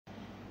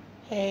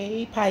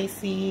Hey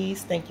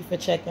Pisces, thank you for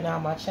checking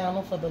out my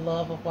channel for the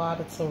Love of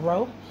Water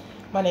Tarot.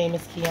 My name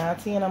is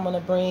Chianti and I'm going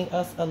to bring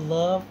us a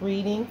love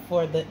reading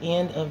for the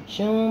end of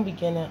June,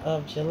 beginning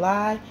of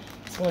July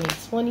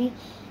 2020.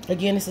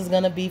 Again, this is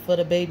going to be for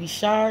the baby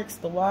sharks,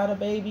 the water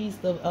babies,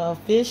 the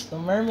fish, the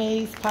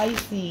mermaids,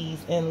 Pisces,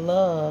 and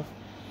love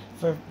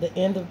for the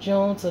end of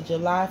June to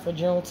July for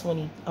June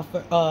 20,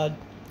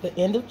 the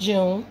end of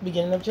June,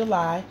 beginning of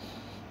July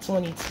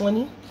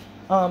 2020.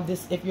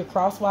 If you're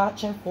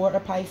cross-watching for a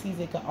Pisces,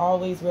 it could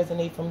always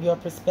resonate from your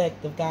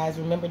perspective, guys.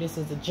 Remember, this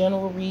is a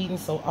general reading,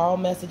 so all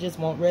messages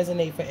won't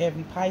resonate for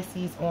every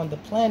Pisces on the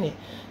planet.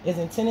 It's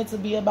intended to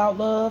be about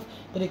love,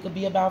 but it could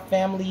be about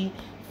family,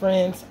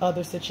 friends,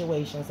 other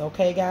situations.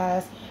 Okay,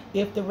 guys?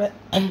 If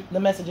the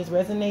messages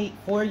resonate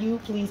for you,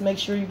 please make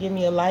sure you give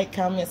me a like,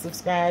 comment,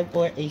 subscribe,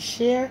 or a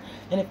share.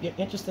 And if you're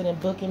interested in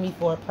booking me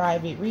for a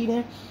private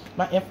reading,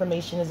 my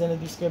information is in the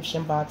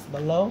description box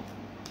below.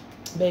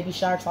 Baby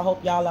sharks, I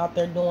hope y'all out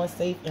there doing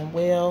safe and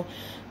well.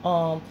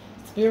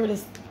 Spirit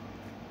is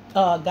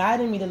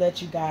guiding me to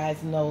let you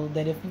guys know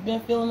that if you've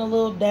been feeling a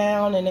little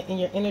down and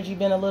your energy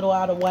been a little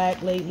out of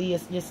whack lately,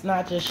 it's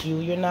not just you.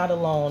 You're not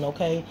alone,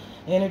 okay?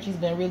 The energy's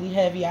been really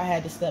heavy. I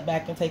had to step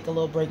back and take a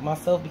little break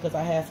myself because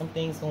I had some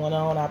things going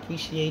on. I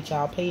appreciate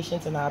y'all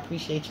patience and I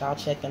appreciate y'all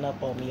checking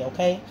up on me,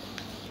 okay?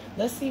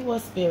 Let's see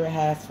what Spirit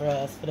has for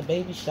us, for the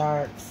baby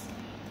sharks.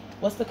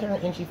 What's the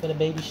current energy for the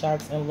baby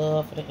sharks in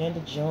love for the end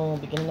of June,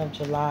 beginning of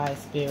July,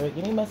 Spirit?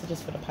 Give me messages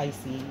for the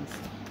Pisces.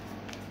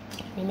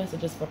 Give me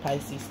messages for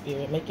Pisces,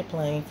 Spirit. Make it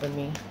plain for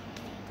me.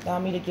 Allow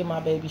me to give my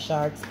baby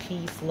sharks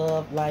peace,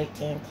 love, light,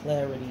 and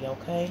clarity,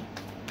 okay?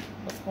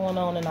 What's going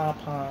on in our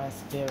pond,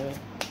 Spirit?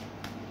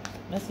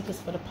 Messages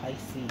for the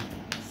Pisces.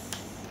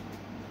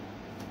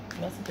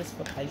 Messages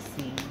for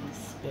Pisces,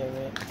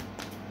 Spirit.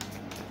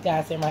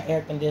 Guys, hear my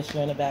air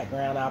conditioner in the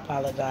background. I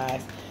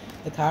apologize.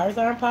 The cards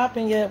aren't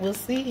popping yet. We'll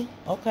see.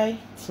 Okay.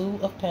 Two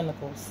of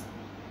Pentacles.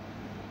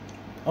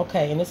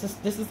 Okay, and this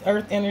is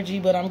Earth energy,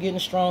 but I'm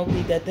getting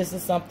strongly that this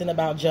is something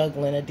about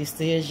juggling, a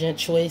decision,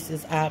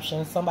 choices,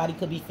 options. Somebody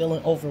could be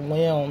feeling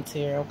overwhelmed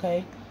here,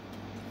 okay?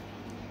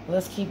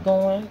 Let's keep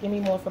going. Give me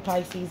more for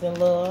Pisces in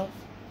love.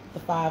 The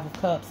Five of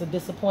Cups, a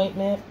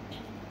disappointment.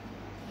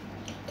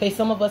 Okay,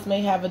 some of us may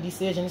have a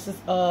decision. This is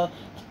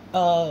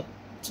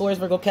Taurus,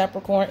 Virgo,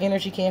 Capricorn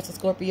energy, Cancer,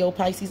 Scorpio,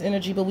 Pisces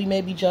energy, but we may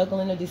be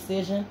juggling a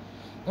decision.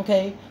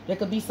 Okay, there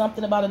could be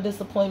something about a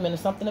disappointment or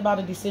something about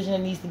a decision that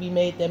needs to be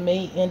made that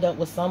may end up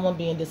with someone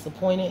being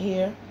disappointed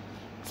here.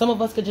 Some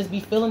of us could just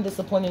be feeling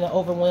disappointed and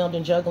overwhelmed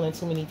and juggling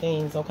too many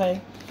things,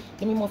 okay?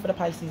 Give me more for the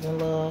Pisces in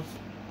love.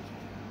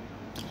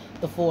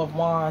 The Four of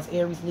Wands,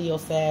 Aries, Leo,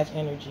 Sag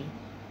energy.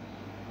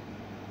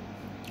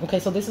 Okay,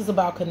 so this is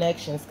about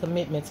connections,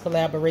 commitments,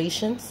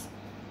 collaborations.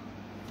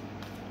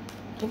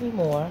 Give me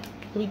more.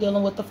 You could be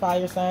dealing with the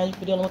fire sign. You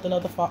could be dealing with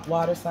another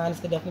water sign. This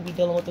could definitely be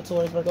dealing with the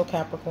Taurus, Virgo,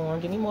 Capricorn.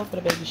 Give me more for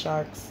the baby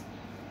sharks.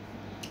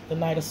 The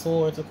Knight of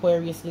Swords,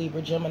 Aquarius,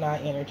 Libra, Gemini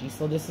energy.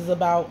 So this is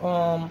about,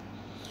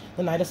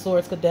 the Knight of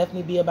Swords could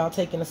definitely be about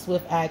taking a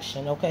swift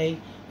action, okay?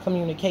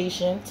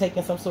 Communication,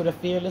 taking some sort of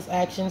fearless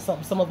action.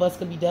 Some of us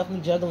could be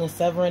definitely juggling,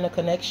 severing a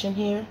connection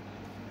here.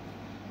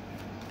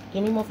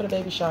 Give me more for the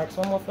baby sharks.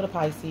 One more for the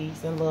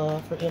Pisces in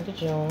love for end of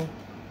June.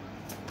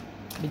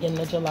 Beginning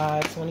of July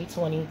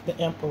 2020, the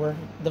Emperor,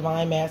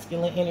 divine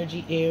masculine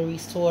energy,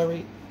 Aries,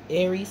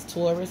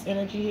 Taurus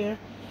energy here.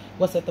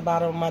 What's at the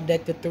bottom of my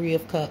deck? The Three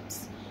of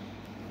Cups.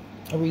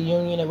 A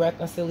reunion, a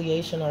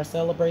reconciliation, or a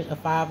celebration. A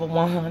Five of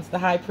Wands, the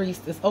High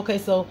Priestess. Okay,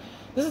 so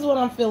this is what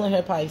I'm feeling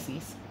here,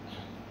 Pisces.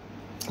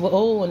 Well,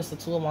 oh, and it's the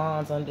Two of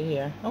Wands under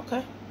here.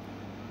 Okay.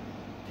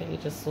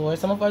 Page of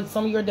Swords. Some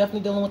of you are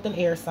definitely dealing with an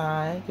air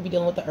sign. You could be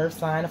dealing with the earth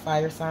sign, a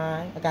fire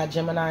sign. I got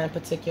Gemini in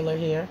particular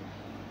here.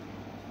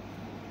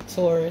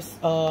 Taurus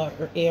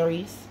or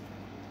Aries.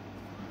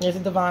 There's a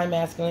divine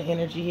masculine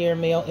energy here,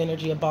 male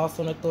energy, a boss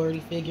or an authority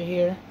figure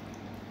here.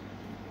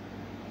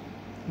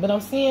 But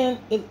I'm seeing,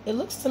 it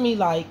looks to me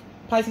like,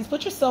 Pisces,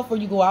 put yourself where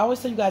you go. I always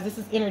tell you guys, this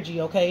is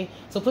energy, okay?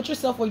 So put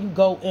yourself where you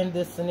go in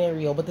this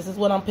scenario. But this is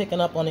what I'm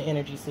picking up on the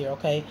energies here,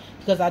 okay?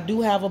 Because I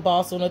do have a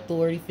boss or an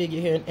authority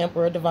figure here, an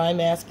emperor, divine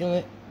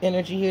masculine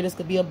energy here. This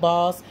could be a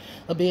boss,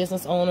 a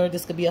business owner.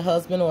 This could be a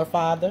husband or a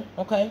father,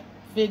 okay?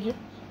 Figure.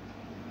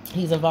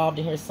 He's involved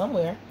in here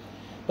somewhere.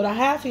 But I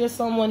have here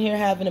someone here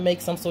having to make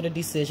some sort of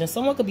decision.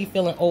 Someone could be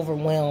feeling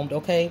overwhelmed,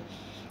 okay?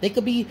 They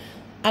could be,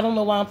 I don't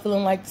know why I'm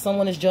feeling like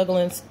someone is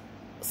juggling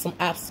some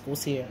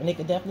obstacles here. And they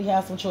could definitely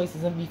have some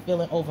choices and be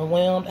feeling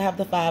overwhelmed. I have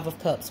the Five of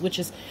Cups, which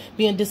is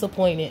being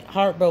disappointed,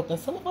 heartbroken.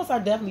 Some of us are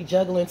definitely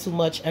juggling too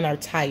much and are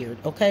tired,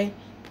 okay?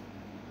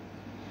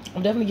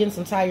 I'm definitely getting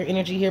some tired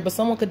energy here. But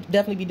someone could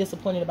definitely be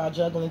disappointed about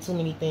juggling too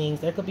many things.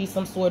 There could be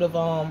some sort of,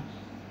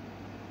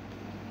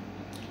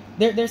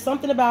 There's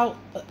something about,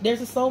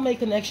 there's a soulmate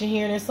connection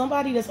here, and there's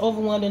somebody that's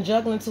overwhelmed and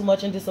juggling too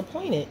much and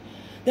disappointed.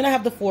 Then I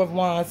have the Four of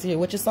Wands here,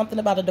 which is something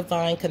about a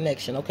divine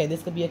connection. Okay,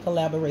 this could be a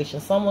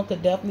collaboration. Someone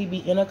could definitely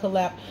be in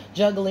a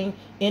juggling,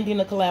 ending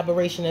a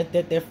collaboration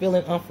that they're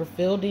feeling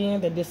unfulfilled in.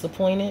 They're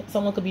disappointed.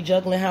 Someone could be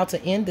juggling how to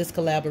end this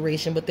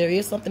collaboration, but there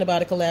is something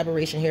about a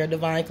collaboration here, a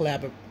divine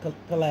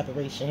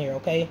collaboration here,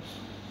 okay?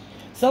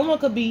 Someone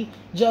could be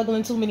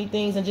juggling too many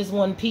things and just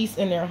wanting peace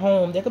in their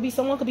home.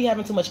 Someone could be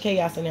having too much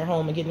chaos in their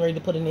home and getting ready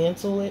to put an end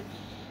to it,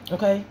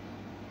 okay?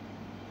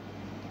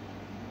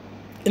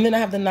 And then I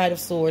have the Knight of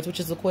Swords, which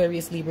is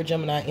Aquarius, Libra,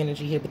 Gemini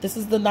energy here. But this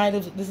is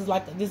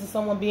this is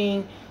someone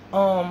being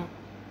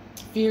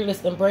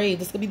fearless and brave.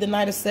 This could be the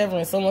Knight of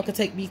Severance. Someone could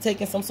be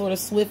taking some sort of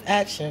swift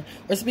action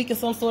or speaking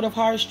some sort of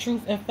harsh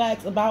truth and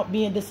facts about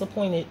being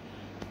disappointed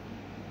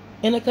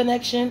in a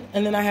connection.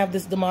 And then I have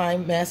this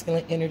divine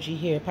masculine energy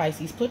here,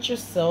 Pisces. Put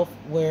yourself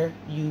where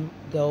you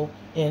go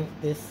in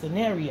this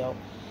scenario.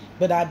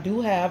 But I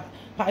do have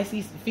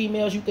Pisces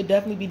females. You could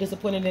definitely be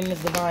disappointed in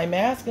this divine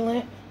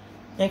masculine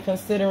and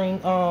considering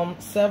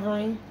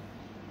severing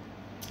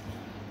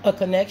a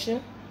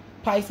connection.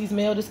 Pisces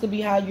male, this could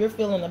be how you're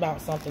feeling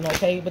about something,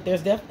 okay? But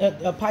there's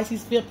a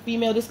Pisces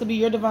female, this could be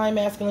your divine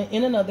masculine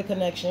in another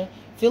connection,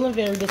 feeling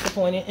very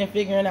disappointed and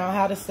figuring out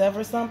how to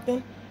sever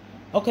something.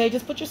 Okay,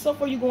 just put yourself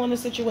where you go in the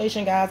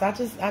situation, guys.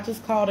 I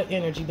just called it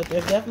energy, but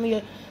there's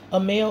definitely a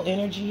male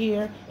energy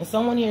here, and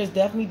someone here is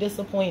definitely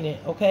disappointed,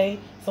 okay?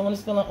 Someone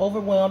is feeling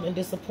overwhelmed and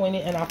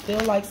disappointed, and I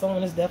feel like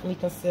someone is definitely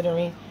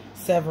considering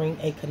severing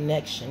a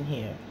connection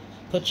here.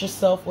 Put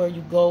yourself where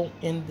you go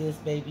in this,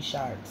 baby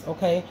sharks,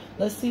 okay?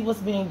 Let's see what's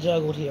being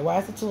juggled here. Why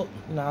is it two?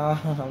 Nah,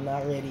 I'm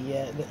not ready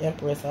yet. The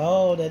Empress.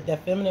 Oh,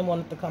 that feminine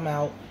wanted to come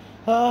out.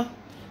 Huh?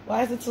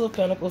 Why is the Two of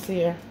Pentacles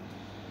here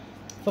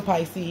for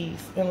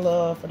Pisces in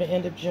love for the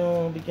end of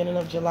June, beginning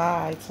of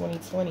July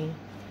 2020?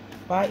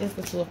 Why is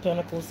the Two of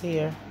Pentacles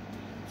here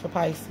for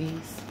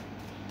Pisces?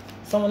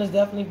 Someone is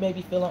definitely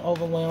maybe feeling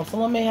overwhelmed.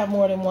 Someone may have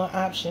more than one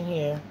option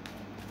here.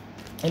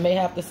 It may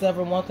have to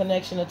sever one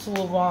connection, a Two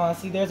of Wands.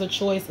 See, there's a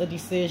choice, a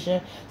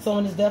decision. I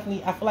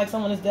feel like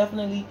someone is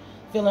definitely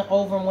feeling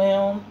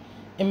overwhelmed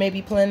and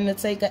maybe planning to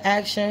take an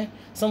action.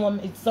 Some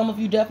of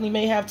you definitely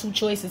may have two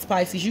choices,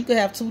 Pisces. You could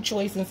have two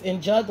choices in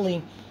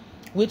juggling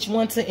which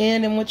one to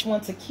end and which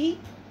one to keep.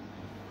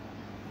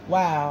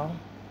 Wow.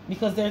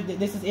 Because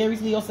this is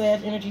Aries, Leo,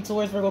 Sag energy,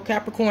 Taurus, Virgo,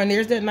 Capricorn.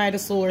 There's that Knight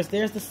of Swords.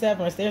 There's the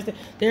severance. There's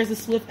the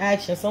swift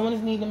action. Someone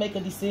is needing to make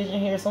a decision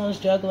here. Someone's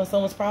juggling.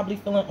 Someone's probably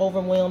feeling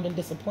overwhelmed and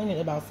disappointed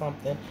about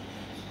something.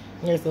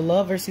 There's the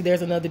Lover. See,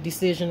 there's another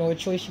decision or a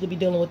choice. You could be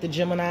dealing with the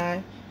Gemini.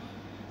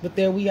 But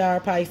there we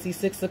are, Pisces,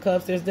 Six of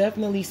Cups. There's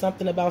definitely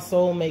something about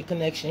soulmate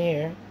connection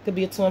here. Could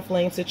be a twin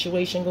flame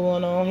situation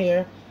going on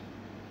here.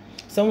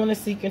 Someone is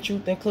seeking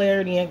truth and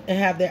clarity and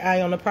have their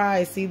eye on the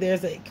prize. See,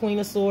 there's a Queen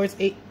of Swords,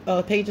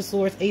 Page of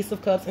Swords, Ace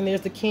of Cups, and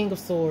there's the King of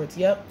Swords.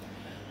 Yep.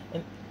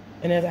 And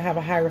there's I have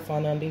a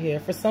Hierophant under here.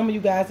 For some of you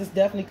guys, this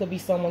definitely could be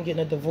someone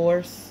getting a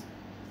divorce.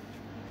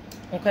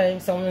 Okay,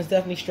 someone is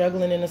definitely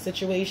struggling in a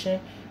situation,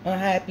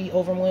 unhappy,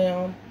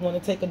 overwhelmed, want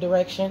to take a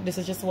direction. This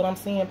is just what I'm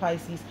seeing,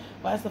 Pisces.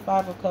 Why is the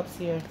Five of Cups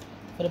here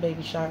for the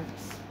baby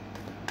sharks?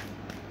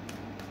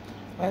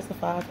 Why is the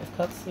Five of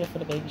Cups here for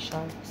the baby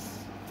sharks?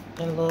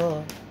 In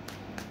love.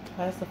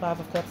 Why is the Five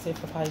of Cups here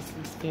for Pisces?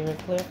 Spirit,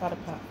 clarify the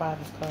Five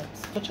of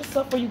Cups. Put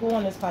yourself where you go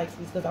on this,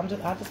 Pisces, because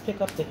I just pick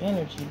up the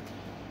energy.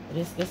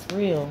 It's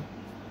real.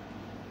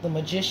 The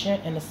Magician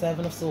and the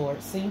Seven of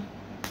Swords. See?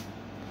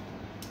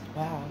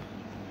 Wow.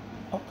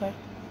 Okay.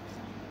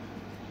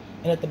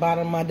 And at the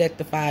bottom of my deck,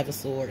 the Five of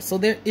Swords. So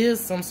there is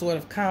some sort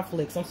of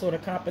conflict, some sort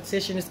of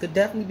competition. This could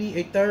definitely be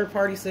a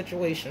third-party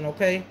situation,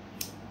 okay?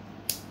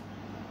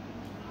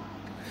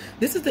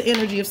 This is the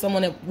energy of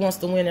someone that wants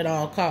to win at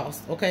all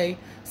costs, okay?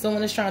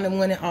 Someone is trying to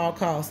win at all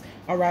costs,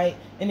 all right?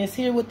 And it's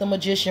here with the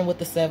Magician with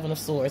the Seven of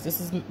Swords.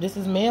 This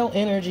is male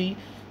energy,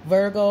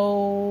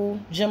 Virgo,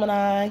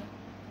 Gemini.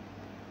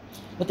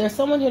 But there's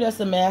someone here that's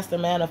a master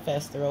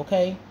manifester,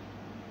 okay?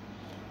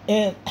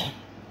 And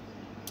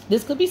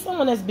this could be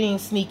someone that's being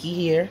sneaky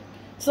here.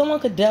 Someone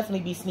could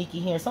definitely be sneaky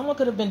here. Someone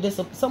could have been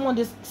someone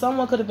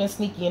could have been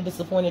sneaky and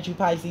disappointed you,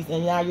 Pisces,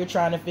 and now you're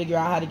trying to figure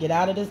out how to get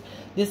out of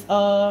this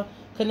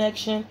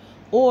connection.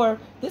 Or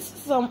this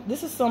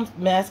is some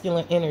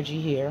masculine energy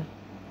here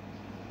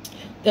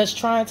that's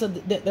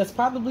that's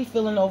probably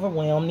feeling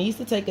overwhelmed, needs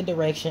to take a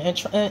direction,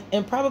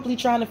 and probably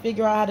trying to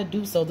figure out how to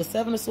do so. The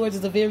Seven of Swords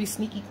is a very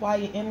sneaky,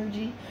 quiet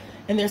energy,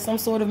 and there's some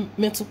sort of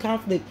mental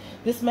conflict.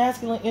 This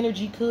masculine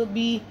energy could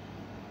be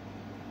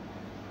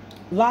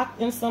locked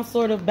in some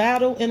sort of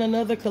battle in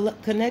another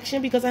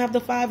connection, because I have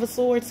the Five of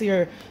Swords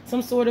here.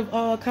 Some sort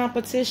of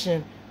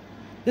competition.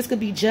 This could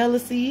be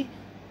jealousy,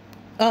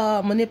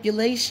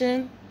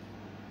 manipulation.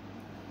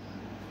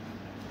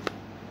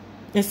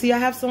 And see, I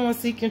have someone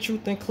seeking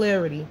truth and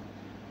clarity.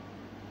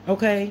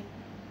 Okay?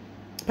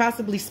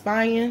 Possibly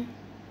spying.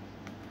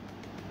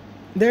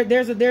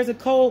 There's a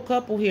cold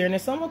couple here. And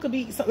if someone could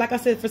be, like I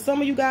said, for some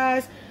of you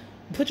guys,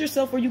 put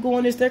yourself where you go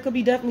in this. There could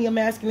be definitely a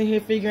masculine here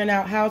figuring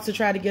out how to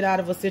try to get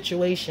out of a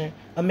situation.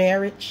 A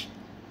marriage.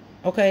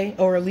 Okay,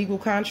 or a legal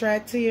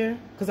contract here,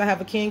 because I have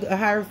a king, a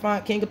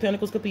hierophant, king of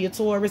pentacles, could be a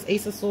Taurus,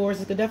 ace of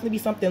swords. It could definitely be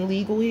something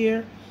legal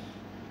here.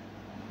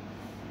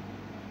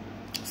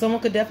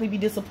 Someone could definitely be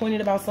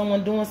disappointed about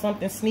someone doing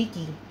something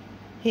sneaky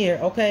here,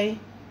 okay?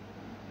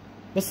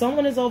 But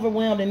someone is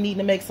overwhelmed and needing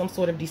to make some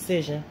sort of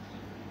decision,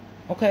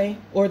 okay?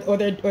 Or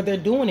they're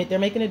doing it. They're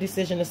making a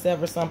decision to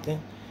sever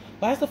something.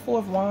 Why is the Four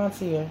of Wands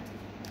here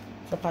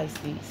for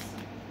Pisces?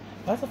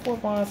 Why is the Four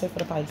of Wands here for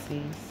the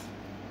Pisces?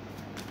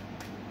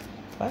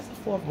 Why is the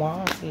Four of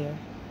Wands here?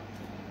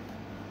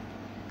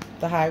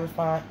 The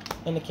Hierophant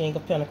and the King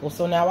of Pentacles.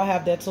 So now I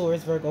have that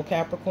Taurus, Virgo,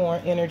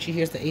 Capricorn energy.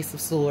 Here's the Ace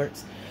of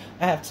Swords.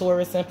 I have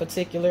Taurus in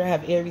particular. I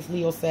have Aries,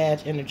 Leo,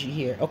 Sag energy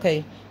here.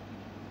 Okay.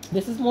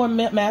 This is more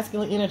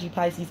masculine energy,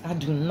 Pisces. I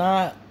do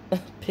not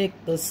pick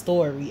the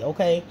story,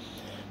 okay?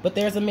 But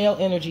there's a male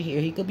energy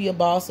here. He could be a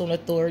boss or an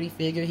authority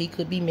figure. He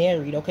could be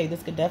married, okay?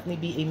 This could definitely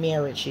be a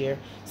marriage here.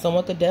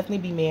 Someone could definitely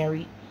be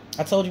married.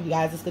 I told you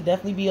guys, this could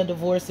definitely be a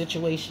divorce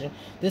situation.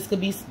 It could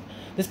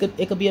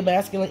be a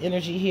masculine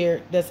energy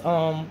here that's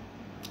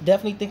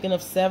definitely thinking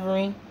of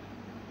severing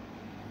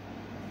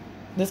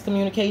this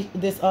communication,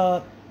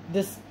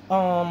 this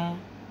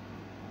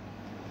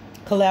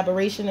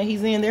collaboration that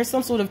he's in. There's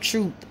some sort of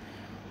truth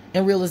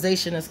and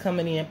realization that's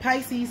coming in.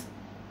 Pisces,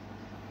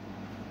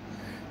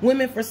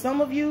 women, for some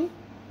of you,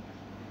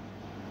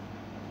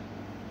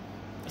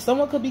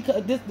 someone could be,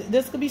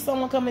 this could be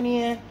someone coming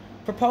in,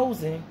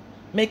 proposing,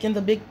 making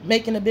a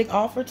big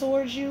offer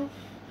towards you,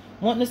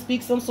 wanting to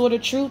speak some sort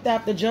of truth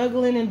after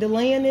juggling and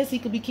delaying this. He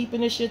could be keeping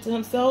this shit to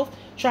himself,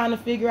 trying to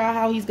figure out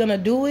how he's gonna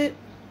do it.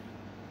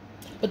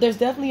 But there's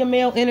definitely a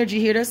male energy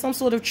here. There's some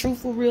sort of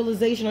truthful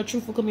realization or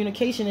truthful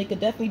communication. It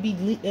could definitely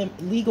be a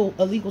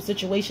legal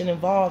situation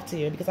involved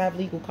here, because I have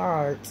legal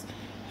cards.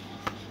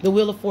 The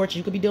Wheel of Fortune.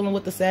 You could be dealing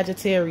with the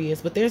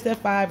Sagittarius. But there's that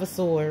Five of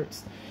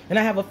Swords. And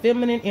I have a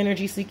feminine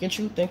energy seeking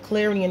truth and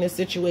clarity in this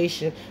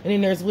situation. And then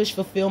there's wish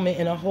fulfillment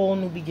and a whole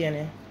new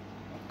beginning.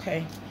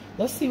 Okay.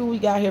 Let's see what we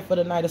got here for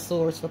the Knight of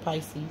Swords for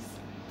Pisces.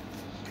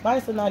 Why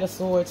is the Knight of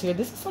Swords here?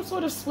 This is some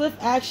sort of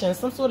swift action,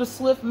 some sort of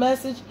swift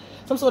message,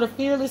 some sort of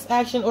fearless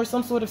action, or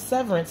some sort of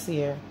severance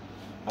here.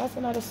 Why is the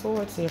Knight of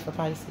Swords here for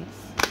Pisces?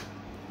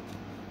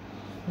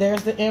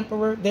 There's the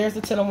Emperor. There's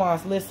the Ten of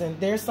Wands. Listen,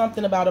 there's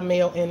something about a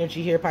male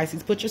energy here,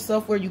 Pisces. Put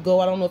yourself where you go.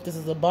 I don't know if this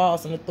is a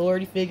boss, an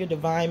authority figure,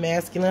 divine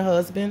masculine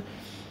husband,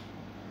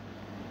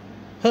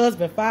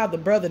 father,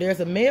 brother.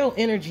 There's a male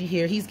energy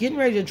here. He's getting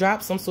ready to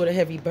drop some sort of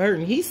heavy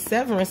burden. He's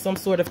severing some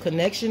sort of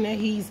connection that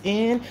he's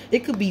in. It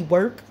could be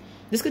work.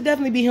 This could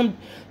definitely be him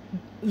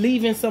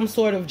leaving some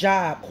sort of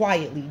job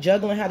quietly,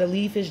 juggling how to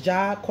leave his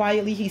job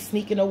quietly. He's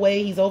sneaking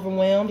away. He's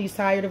overwhelmed. He's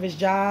tired of his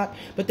job.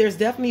 But there's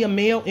definitely a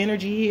male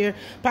energy here.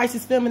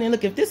 Pisces feminine.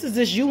 Look, if this is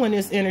just you in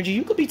this energy,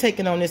 you could be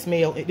taking on this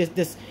male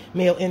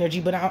energy.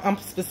 But I'm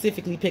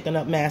specifically picking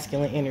up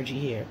masculine energy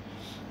here.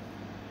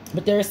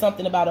 But there is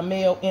something about a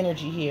male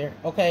energy here,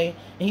 okay?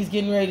 And he's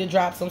getting ready to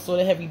drop some sort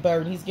of heavy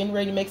burden. He's getting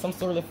ready to make some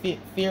sort of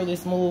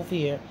fearless move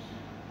here.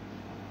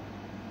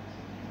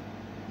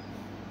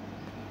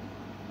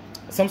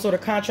 Some sort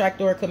of contract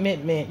or a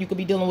commitment. You could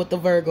be dealing with the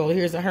Virgo.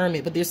 Here's a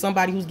Hermit. But there's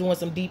somebody who's doing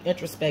some deep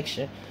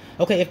introspection.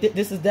 Okay, if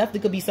this is definitely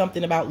could be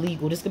something about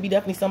legal. This could be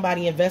definitely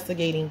somebody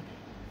investigating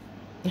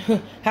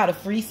how to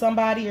free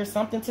somebody or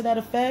something to that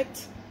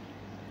effect.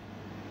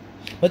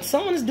 But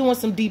someone is doing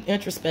some deep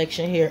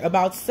introspection here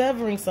about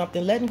severing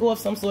something, letting go of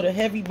some sort of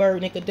heavy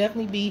burden. It could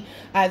definitely be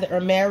either a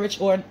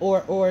marriage or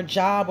a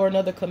job or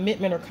another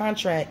commitment or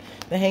contract.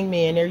 The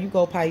Hangman. There you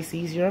go,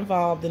 Pisces. You're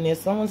involved in this.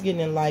 Someone's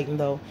getting enlightened,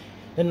 though.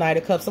 The Knight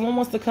of Cups. Someone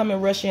wants to come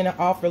and rush in and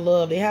offer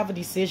love. They have a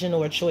decision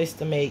or a choice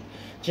to make.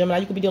 Gemini,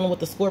 you could be dealing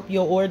with a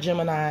Scorpio or a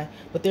Gemini.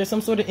 But there's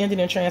some sort of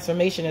ending and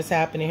transformation that's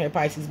happening here,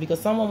 Pisces,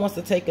 because someone wants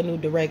to take a new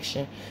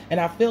direction. And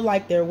I feel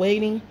like they're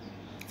waiting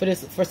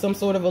for some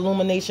sort of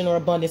illumination or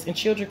abundance. And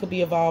children could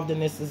be involved in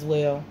this as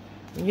well.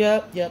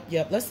 Yep.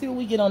 Let's see what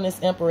we get on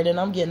this Emperor. Then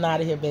I'm getting out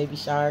of here, baby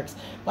sharks.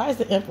 Why is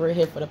the Emperor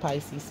here for the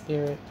Pisces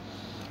spirit?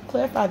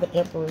 Clarify the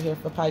Emperor here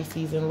for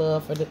Pisces in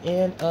love for the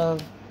end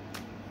of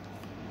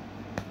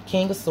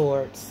King of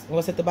Swords.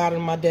 What's at the bottom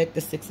of my deck?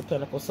 The Six of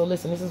Pentacles. So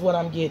listen, this is what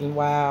I'm getting.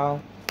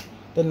 Wow.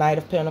 The Knight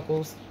of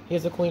Pentacles.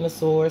 Here's the Queen of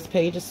Swords,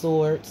 Page of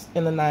Swords,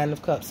 and the Nine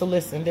of Cups. So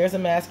listen, there's a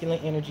masculine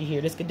energy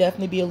here. This could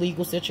definitely be a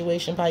legal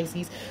situation,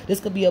 Pisces. This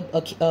could be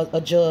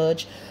a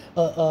judge,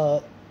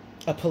 a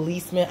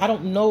policeman. I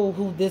don't know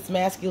who this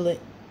masculine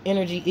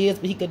energy is,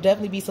 but he could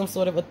definitely be some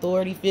sort of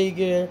authority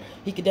figure.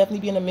 He could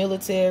definitely be in the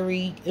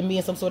military and be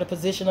in some sort of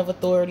position of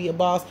authority, a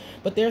boss.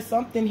 But there's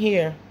something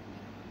here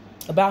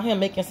about him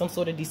making some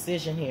sort of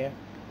decision here.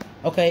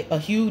 Okay, a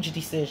huge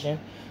decision.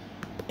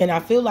 And I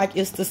feel like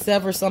it's to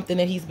sever something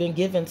that he's been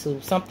given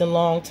to, something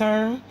long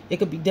term. It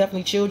could be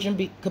definitely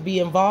children could be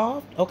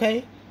involved.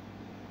 Okay,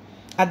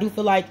 I do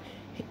feel like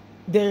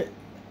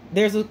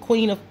There's a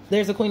queen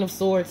of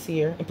swords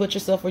here, and put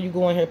yourself where you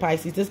going here,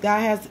 Pisces. This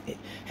guy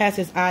has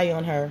his eye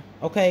on her,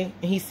 okay?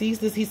 And he sees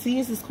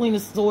this queen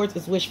of swords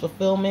as wish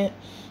fulfillment.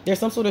 There's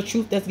some sort of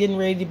truth that's getting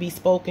ready to be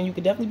spoken. You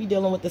could definitely be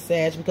dealing with the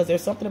Sag, because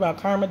there's something about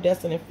karma,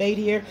 destiny, and fate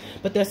here,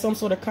 but there's some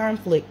sort of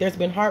conflict. There's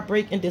been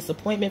heartbreak and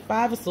disappointment.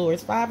 5 of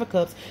Swords, 5 of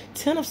Cups,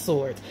 10 of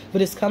Swords,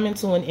 but it's coming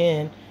to an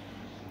end.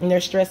 And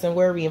there's stress and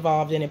worry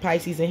involved in it,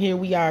 Pisces. And here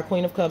we are,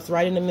 Queen of Cups,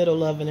 right in the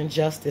middle of an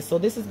injustice. So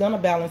this is going to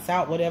balance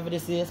out, whatever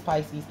this is,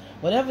 Pisces.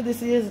 Whatever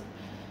this is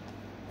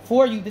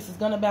for you, this is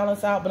going to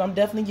balance out. But I'm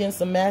definitely getting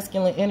some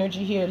masculine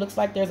energy here. It looks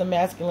like there's a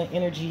masculine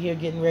energy here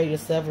getting ready to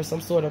sever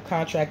some sort of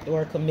contract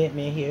or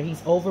commitment here.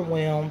 He's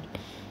overwhelmed.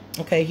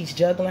 Okay, he's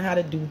juggling how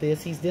to do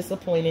this. He's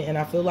disappointed. And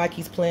I feel like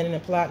he's planning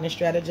and plotting and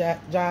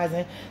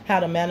strategizing how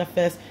to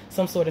manifest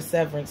some sort of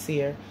severance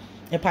here.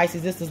 And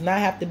Pisces, this does not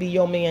have to be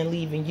your man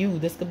leaving you.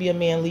 This could be a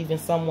man leaving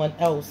someone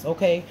else,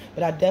 okay?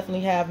 But I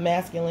definitely have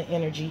masculine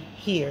energy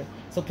here.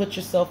 So put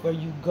yourself where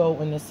you go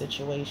in this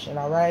situation,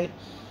 all right?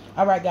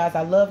 All right, guys,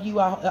 I love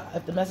you.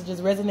 If the messages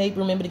resonate,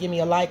 remember to give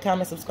me a like,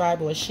 comment,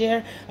 subscribe, or a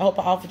share. I hope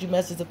I offered you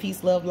messages of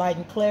peace, love, light,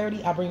 and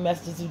clarity. I'll bring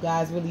messages to you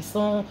guys really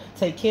soon.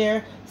 Take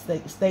care.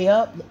 Stay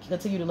up.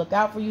 Continue to look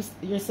out for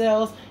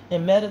yourselves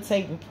and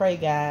meditate and pray,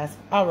 guys.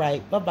 All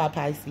right. Bye-bye,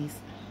 Pisces.